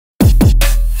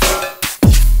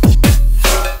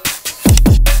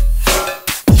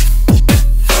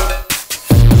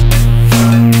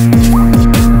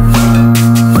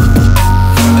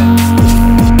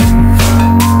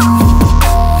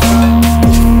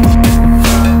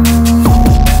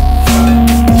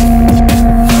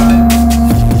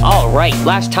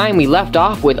Last time we left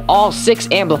off with all 6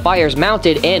 amplifiers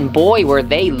mounted, and boy were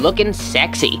they looking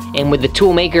sexy. And with the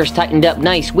Toolmakers tightened up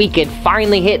nice, we could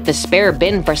finally hit the spare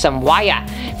bin for some wire.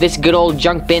 This good old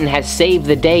junk bin has saved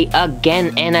the day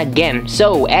again and again.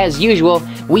 So as usual,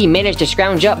 we managed to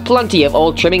scrounge up plenty of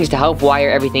old trimmings to help wire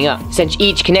everything up. Since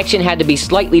each connection had to be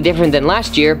slightly different than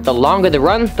last year, the longer the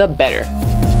run, the better.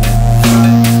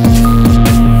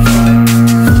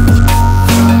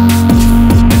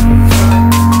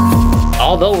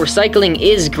 Although recycling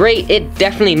is great, it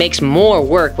definitely makes more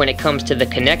work when it comes to the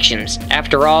connections.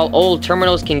 After all, old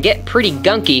terminals can get pretty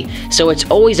gunky, so it's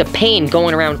always a pain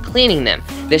going around cleaning them.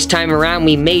 This time around,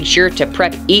 we made sure to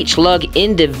prep each lug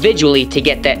individually to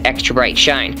get that extra bright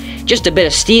shine. Just a bit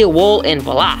of steel wool and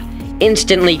voila,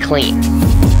 instantly clean.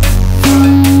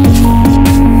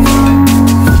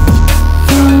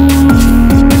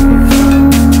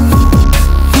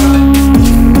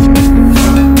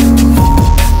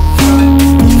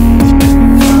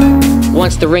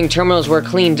 Once the ring terminals were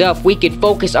cleaned up, we could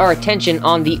focus our attention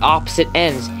on the opposite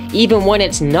ends. Even when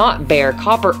it's not bare,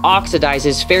 copper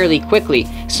oxidizes fairly quickly,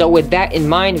 so with that in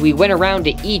mind, we went around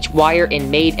to each wire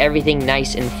and made everything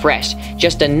nice and fresh.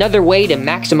 Just another way to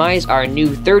maximize our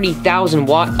new 30,000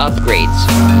 watt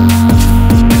upgrades.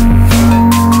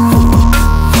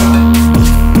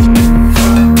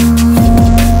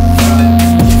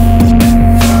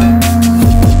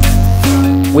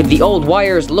 With the old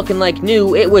wires looking like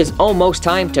new, it was almost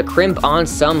time to crimp on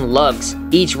some lugs.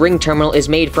 Each ring terminal is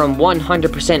made from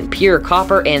 100% pure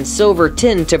copper and silver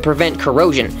tin to prevent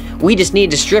corrosion. We just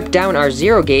need to strip down our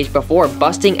zero gauge before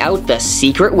busting out the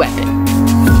secret weapon.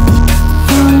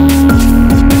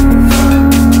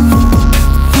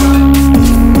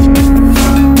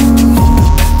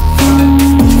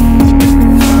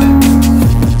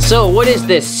 So what is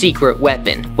this secret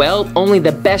weapon? Well, only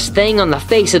the best thing on the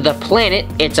face of the planet.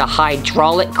 It's a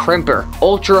hydraulic crimper.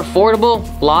 Ultra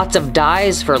affordable, lots of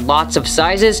dies for lots of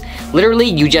sizes. Literally,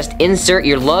 you just insert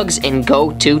your lugs and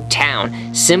go to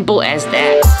town. Simple as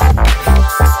that.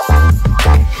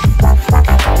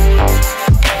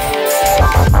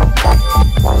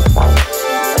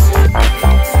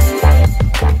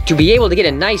 To be able to get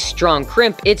a nice strong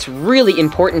crimp, it's really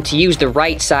important to use the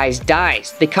right size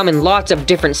dies. They come in lots of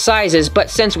different sizes, but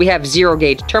since we have zero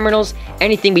gauge terminals,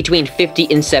 anything between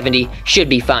 50 and 70 should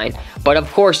be fine. But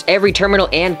of course, every terminal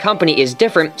and company is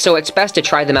different, so it's best to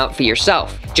try them out for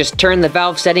yourself. Just turn the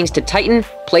valve settings to tighten,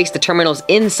 place the terminals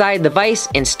inside the vise,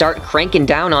 and start cranking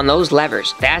down on those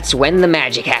levers. That's when the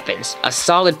magic happens. A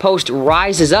solid post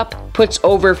rises up, puts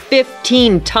over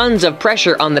 15 tons of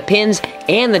pressure on the pins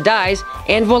and the dies,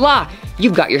 and voila!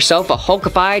 You've got yourself a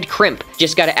hulkified crimp.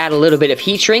 Just gotta add a little bit of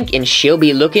heat shrink and she'll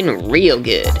be looking real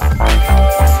good.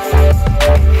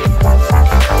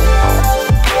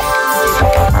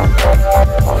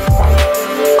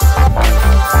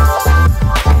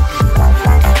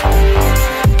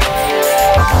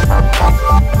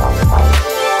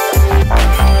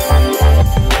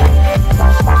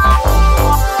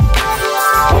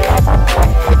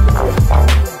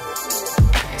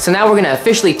 So now we're gonna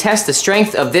officially test the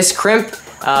strength of this crimp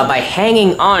by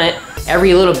hanging on it.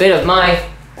 Every little bit of my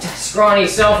scrawny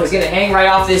self is gonna hang right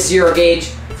off this zero gauge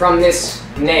from this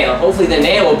nail. Hopefully the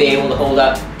nail will be able to hold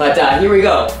up, but here we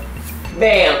go.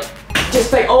 Bam!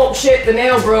 Just like, oh shit, the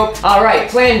nail broke. All right,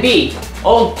 plan B,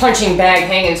 old punching bag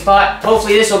hanging spot.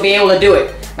 Hopefully this will be able to do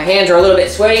it. My hands are a little bit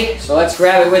sweaty, so let's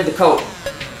grab it with the coat.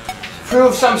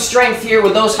 Prove some strength here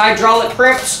with those hydraulic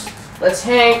crimps. Let's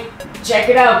hang, check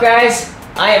it out guys.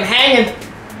 I am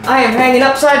hanging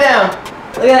upside down.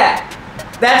 Look at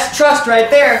that. That's trust right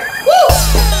there. Woo!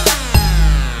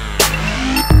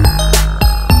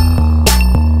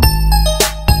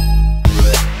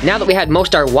 Now that we had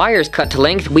most our wires cut to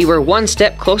length, we were one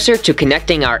step closer to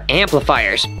connecting our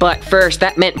amplifiers. But first,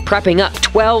 that meant prepping up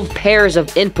 12 pairs of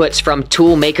inputs from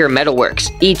Toolmaker Metalworkz.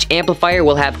 Each amplifier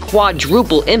will have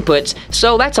quadruple inputs,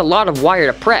 so that's a lot of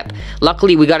wire to prep.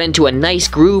 Luckily, we got into a nice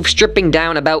groove, stripping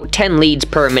down about 10 leads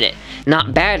per minute.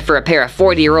 Not bad for a pair of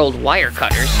 40-year-old wire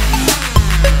cutters.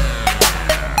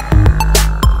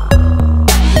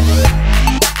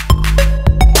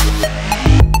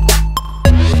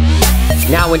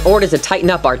 Now, in order to tighten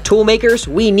up our Toolmakers,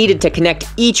 we needed to connect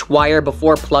each wire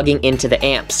before plugging into the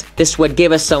amps. This would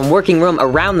give us some working room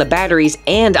around the batteries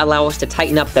and allow us to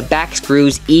tighten up the back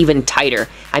screws even tighter.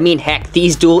 I mean, heck,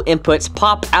 these dual inputs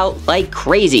pop out like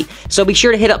crazy. So be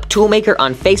sure to hit up Toolmaker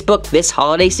on Facebook this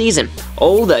holiday season.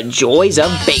 Oh, the joys of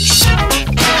bass.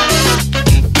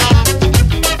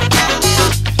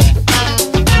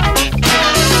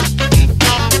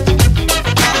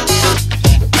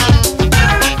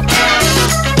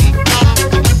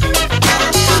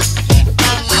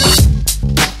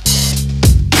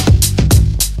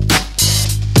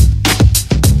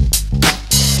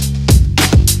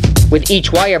 With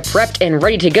each wire prepped and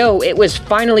ready to go, it was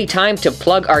finally time to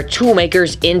plug our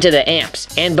Toolmakers into the amps.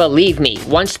 And believe me,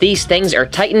 once these things are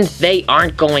tightened, they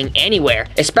aren't going anywhere.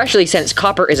 Especially since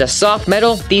copper is a soft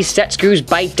metal, these set screws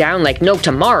bite down like no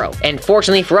tomorrow. And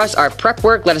fortunately for us, our prep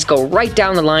work let us go right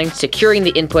down the line, securing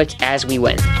the inputs as we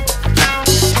went.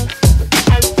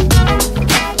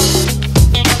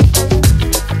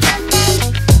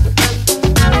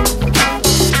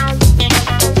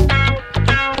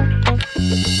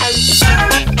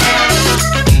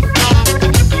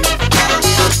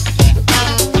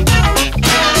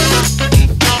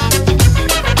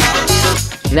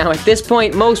 Now at this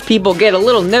point, most people get a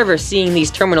little nervous seeing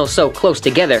these terminals so close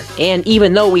together, and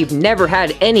even though we've never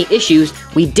had any issues,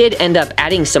 we did end up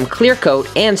adding some clear coat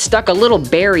and stuck a little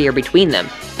barrier between them.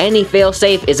 Any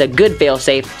failsafe is a good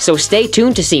failsafe, so stay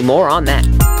tuned to see more on that.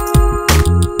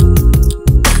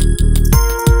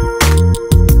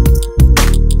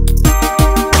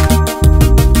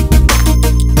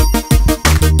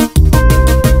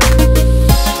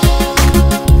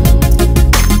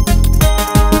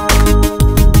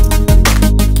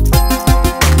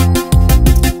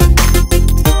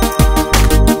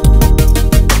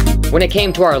 When it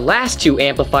came to our last two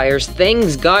amplifiers,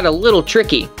 things got a little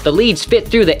tricky. The leads fit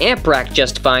through the amp rack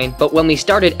just fine, but when we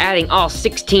started adding all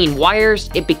 16 wires,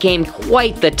 it became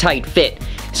quite the tight fit.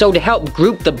 So to help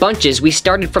group the bunches, we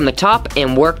started from the top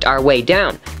and worked our way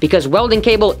down. Because welding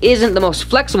cable isn't the most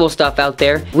flexible stuff out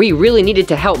there, we really needed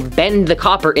to help bend the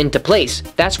copper into place.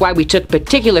 That's why we took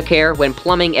particular care when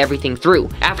plumbing everything through.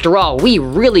 After all, we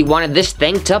really wanted this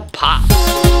thing to pop.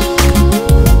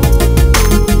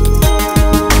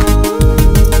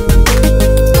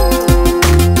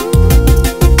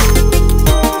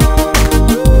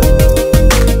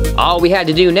 All we had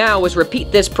to do now was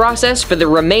repeat this process for the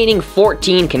remaining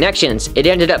 14 connections. It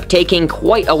ended up taking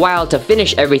quite a while to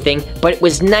finish everything, but it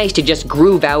was nice to just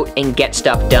groove out and get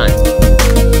stuff done.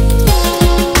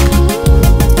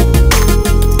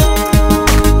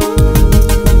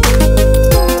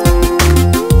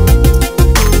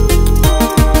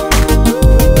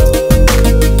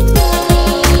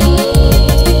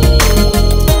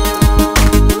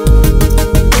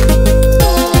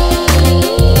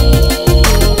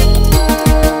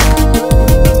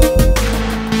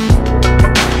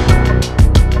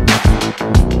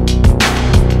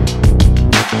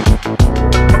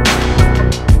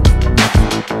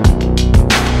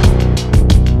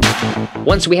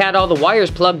 Once we had all the wires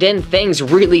plugged in, things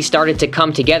really started to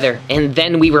come together, and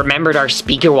then we remembered our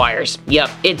speaker wires.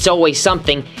 Yup, it's always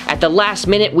something. At the last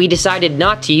minute, we decided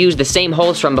not to use the same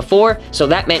holes from before, so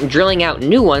that meant drilling out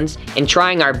new ones and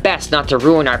trying our best not to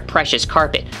ruin our precious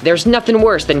carpet. There's nothing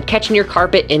worse than catching your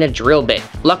carpet in a drill bit.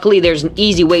 Luckily, there's an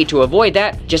easy way to avoid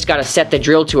that. Just gotta set the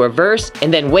drill to reverse,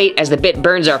 and then wait as the bit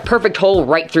burns our perfect hole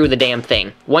right through the damn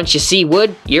thing. Once you see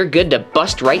wood, you're good to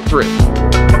bust right through.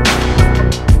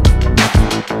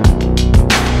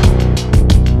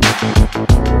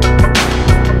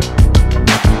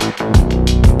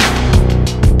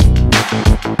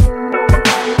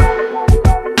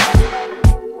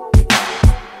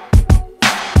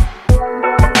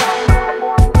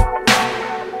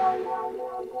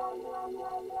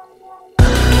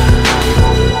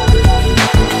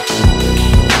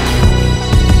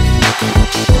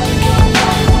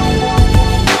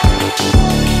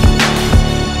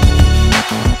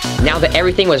 Now that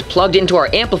everything was plugged into our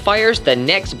amplifiers, the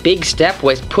next big step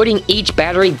was putting each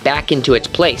battery back into its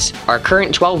place. Our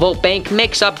current 12-volt bank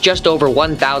makes up just over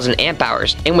 1,000 amp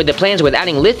hours, and with the plans with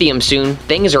adding lithium soon,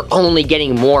 things are only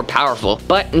getting more powerful.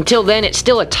 But until then, it's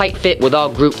still a tight fit with all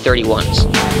Group 31s.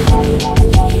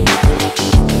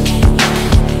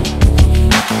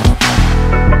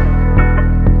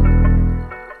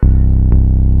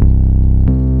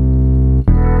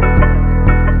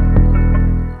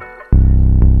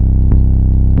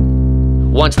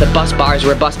 Once the bus bars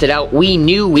were busted out, we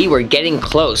knew we were getting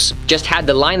close. Just had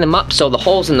to line them up so the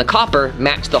holes in the copper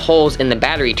matched the holes in the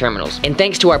battery terminals. And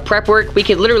thanks to our prep work, we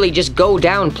could literally just go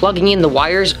down plugging in the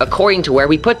wires according to where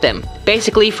we put them.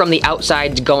 Basically from the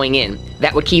outsides going in.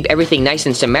 That would keep everything nice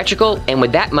and symmetrical, and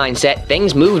with that mindset,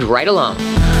 things moved right along.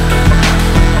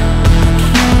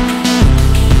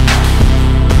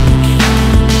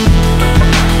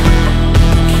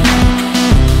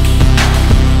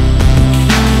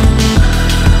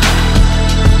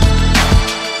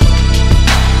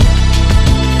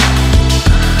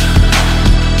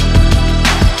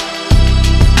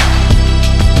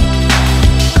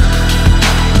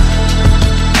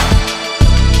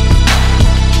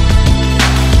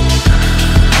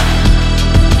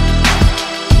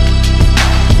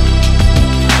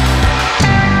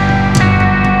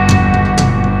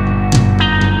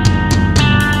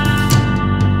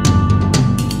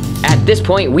 At this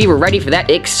point, we were ready for that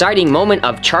exciting moment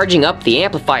of charging up the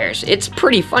amplifiers. It's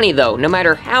pretty funny though, no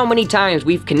matter how many times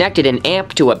we've connected an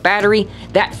amp to a battery,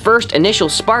 that first initial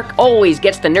spark always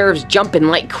gets the nerves jumping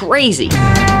like crazy.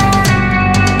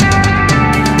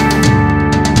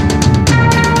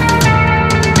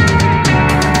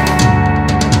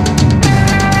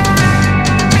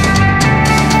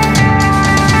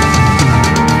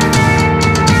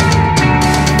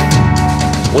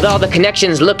 With all the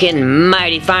connections looking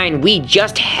mighty fine, we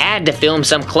just had to film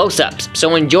some close-ups,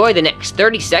 so enjoy the next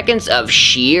 30 seconds of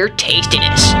sheer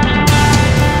tastiness.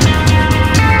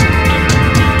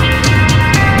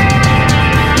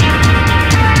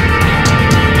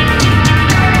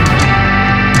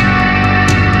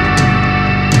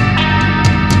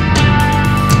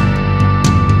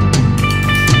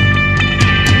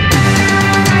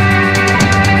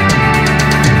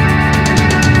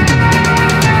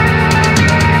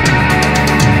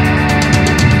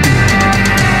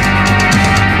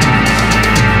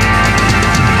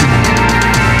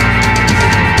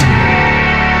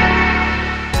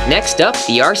 Next up,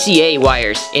 the RCA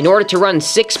wires. In order to run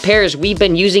 6 pairs, we've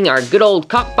been using our good old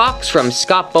cock box from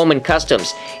Scott Bowman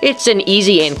Customs. It's an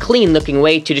easy and clean looking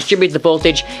way to distribute the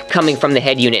voltage coming from the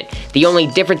head unit. The only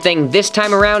different thing this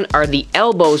time around are the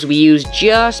elbows we use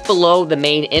just below the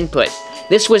main input.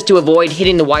 This was to avoid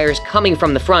hitting the wires coming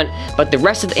from the front, but the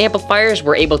rest of the amplifiers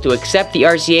were able to accept the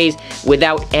RCAs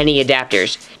without any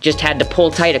adapters. Just had to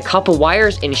pull tight a couple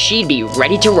wires and she'd be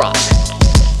ready to rock.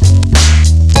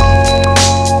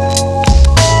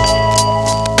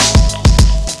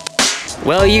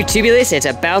 Well, you tubulars, it's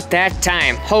about that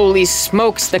time. Holy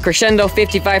smokes, the Crescendo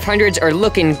 5500s are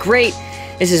looking great.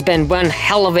 This has been one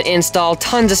hell of an install,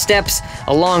 tons of steps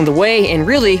along the way, and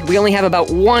really, we only have about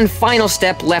one final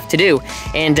step left to do,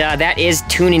 and that is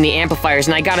tuning the amplifiers.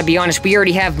 And I gotta be honest, we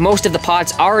already have most of the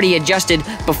pots already adjusted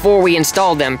before we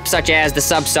installed them, such as the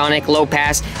subsonic, low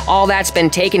pass, all that's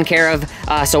been taken care of,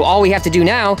 so all we have to do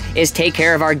now is take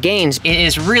care of our gains. It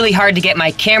is really hard to get my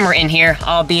camera in here,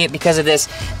 albeit because of this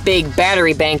big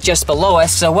battery bank just below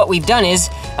us, so what we've done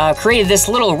is created this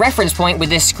little reference point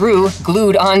with this screw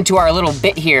glued onto our little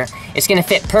bit here. It's gonna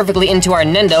fit perfectly into our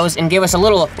Nendos and give us a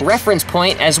little reference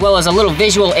point as well as a little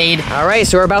visual aid. All right,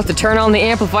 so we're about to turn on the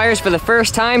amplifiers for the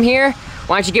first time here.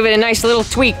 Why don't you give it a nice little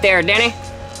tweak there, Danny?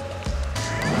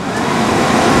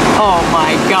 Oh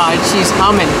my God, she's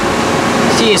humming.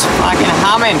 She is fucking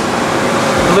humming.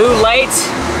 Blue lights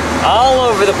all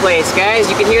over the place, guys.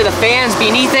 You can hear the fans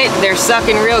beneath it. They're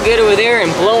sucking real good over there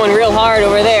and blowing real hard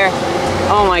over there.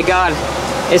 Oh my God.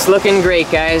 It's looking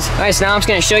great, guys. All right, so now I'm just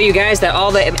gonna show you guys that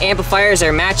all the amplifiers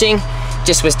are matching.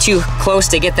 Just was too close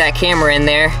to get that camera in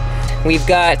there. We've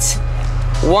got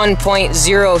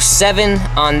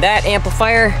 1.07 on that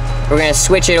amplifier. We're gonna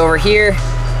switch it over here.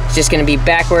 It's just gonna be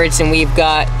backwards, and we've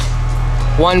got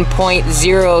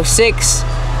 1.06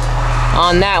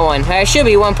 on that one. It should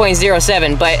be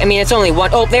 1.07, but I mean, it's only one.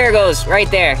 Oh, there it goes, right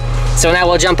there. So now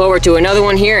we'll jump over to another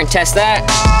one here and test that.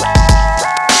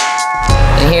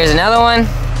 And here's another one.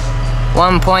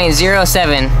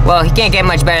 1.07. Well, you can't get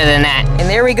much better than that. And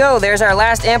there we go, there's our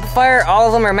last amplifier. All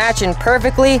of them are matching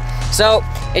perfectly. So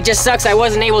it just sucks I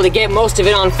wasn't able to get most of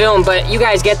it on film, but you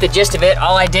guys get the gist of it.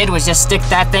 All I did was just stick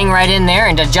that thing right in there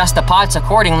and adjust the pots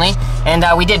accordingly. And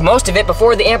we did most of it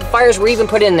before the amplifiers were even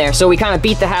put in there. So we kind of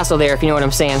beat the hassle there, if you know what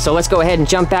I'm saying. So let's go ahead and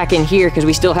jump back in here because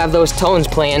we still have those tones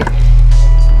playing.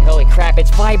 Holy crap,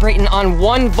 it's vibrating on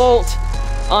 1 volt.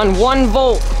 On 1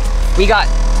 volt. We got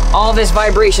all this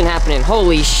vibration happening.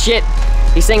 Holy shit.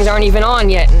 These things aren't even on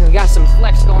yet, and we got some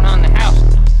flex going on in the house.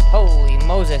 Holy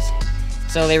Moses.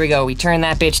 So there we go. We turn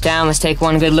that bitch down. Let's take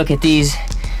one good look at these.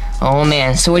 Oh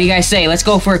man. So what do you guys say? Let's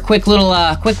go for a quick little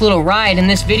ride in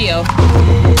this video.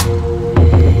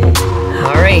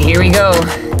 All right, here we go.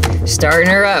 Starting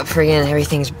her up. Friggin'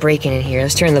 everything's breaking in here.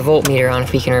 Let's turn the voltmeter on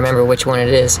if we can remember which one it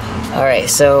is. All right,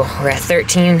 so we're at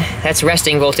 13. That's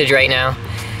resting voltage right now.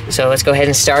 So let's go ahead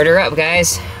and start her up,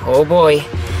 guys. Oh boy.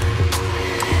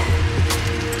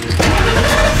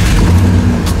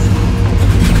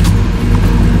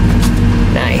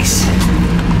 Nice.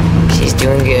 She's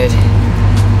doing good.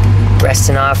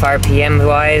 Resting off RPM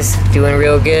wise, doing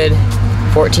real good.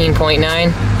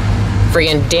 14.9.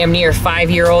 Friggin' damn near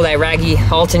 5-year-old Iraggi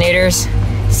alternators.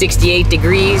 68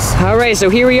 degrees. All right, so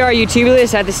here we are, you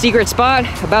tubulars, at the secret spot,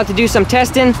 about to do some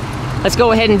testing. Let's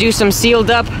go ahead and do some sealed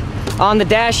up on the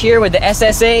dash here with the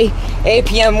SSA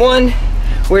APM1.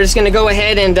 We're just gonna go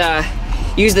ahead and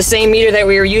use the same meter that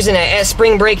we were using at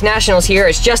Spring Break Nationals here.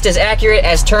 It's just as accurate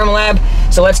as Termlab.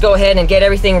 So let's go ahead and get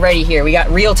everything ready here. We got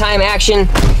real-time action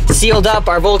sealed up.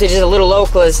 Our voltage is a little low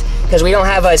because we don't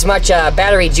have as much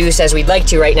battery juice as we'd like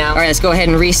to right now. All right, let's go ahead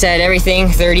and reset everything,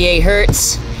 38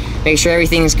 hertz. Make sure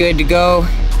everything's good to go.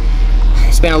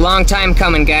 It's been a long time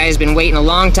coming, guys. Been waiting a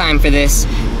long time for this.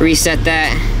 Reset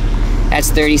that. That's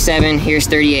 37, here's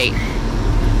 38.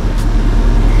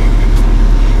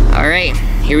 All right,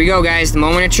 here we go, guys, the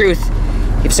moment of truth.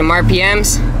 Give some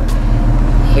RPMs.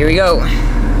 Here we go.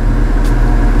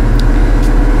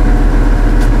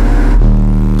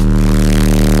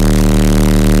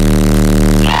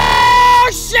 Oh,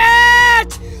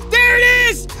 shit! There it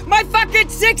is! My fucking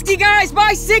 60, guys,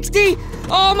 my 60!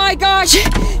 Oh my gosh,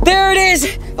 there it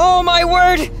is! Oh my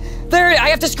word! There, I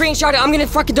have to screenshot it. I'm gonna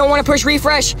fucking don't want to push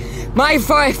refresh.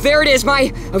 There it is,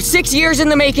 my 6 years in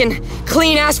the making.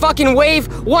 Clean ass fucking wave,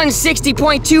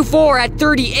 160.24 at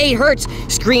 38 hertz.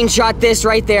 Screenshot this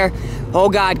right there. Oh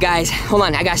God, guys, hold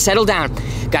on, I gotta settle down.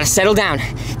 Gotta settle down.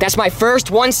 That's my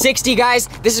first 160, guys.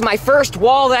 This is my first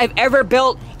wall that I've ever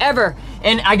built, ever.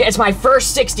 And it's my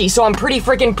first 60, so I'm pretty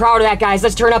freaking proud of that, guys.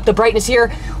 Let's turn up the brightness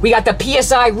here. We got the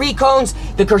PSI Recones,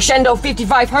 the Crescendo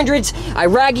 5500s,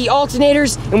 Iraggi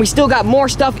alternators, and we still got more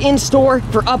stuff in store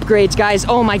for upgrades, guys.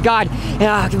 Oh my God.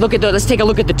 Look at let's take a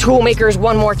look at the Toolmakers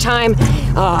one more time.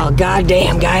 Oh,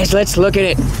 goddamn, guys, let's look at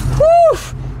it. Woo!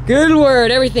 Good word,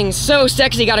 everything's so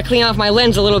sexy. Gotta clean off my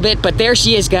lens a little bit, but there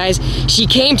she is, guys. She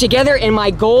came together in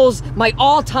my goals, my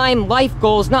all-time life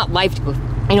goals, not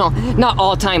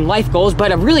all-time life goals,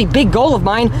 but a really big goal of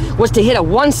mine was to hit a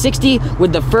 160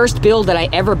 with the first build that I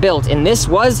ever built. And this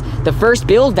was the first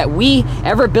build that we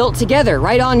ever built together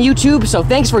right on YouTube. So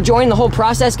thanks for joining the whole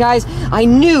process, guys. I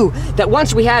knew that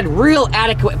once we had real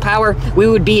adequate power, we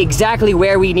would be exactly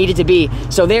where we needed to be.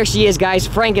 So there she is, guys,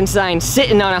 Frankenstein,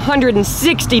 sitting on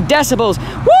 160 decibels.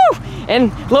 Woo!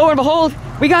 And lo and behold,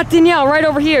 we got Danielle right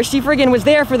over here. She friggin' was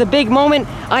there for the big moment.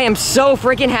 I am so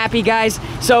freaking happy, guys.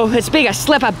 So let's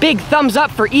slip a big thumbs up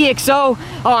for EXO.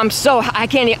 Oh,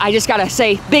 I just gotta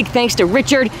say big thanks to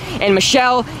Richard and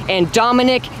Michelle and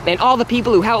Dominic and all the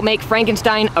people who helped make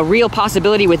Frankenstein a real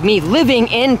possibility with me living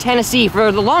in Tennessee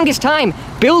for the longest time,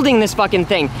 building this fucking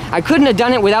thing. I couldn't have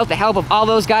done it without the help of all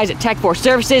those guys at Tech Force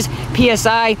Services,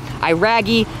 PSI,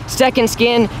 Iraggi, Second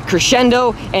Skin,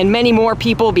 Crescendo, and many more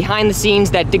people behind the scenes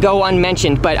that go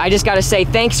unmentioned. But I just gotta say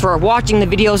thanks for watching the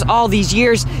videos all these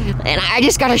years, and I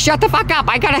just gotta shut the fuck up.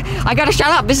 I gotta shut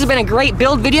up. This has been a great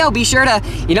build video. Be sure to,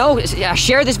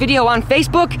 share this video on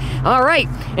Facebook. All right,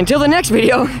 until the next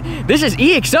video, this is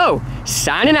EXO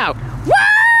signing out.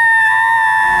 Woo!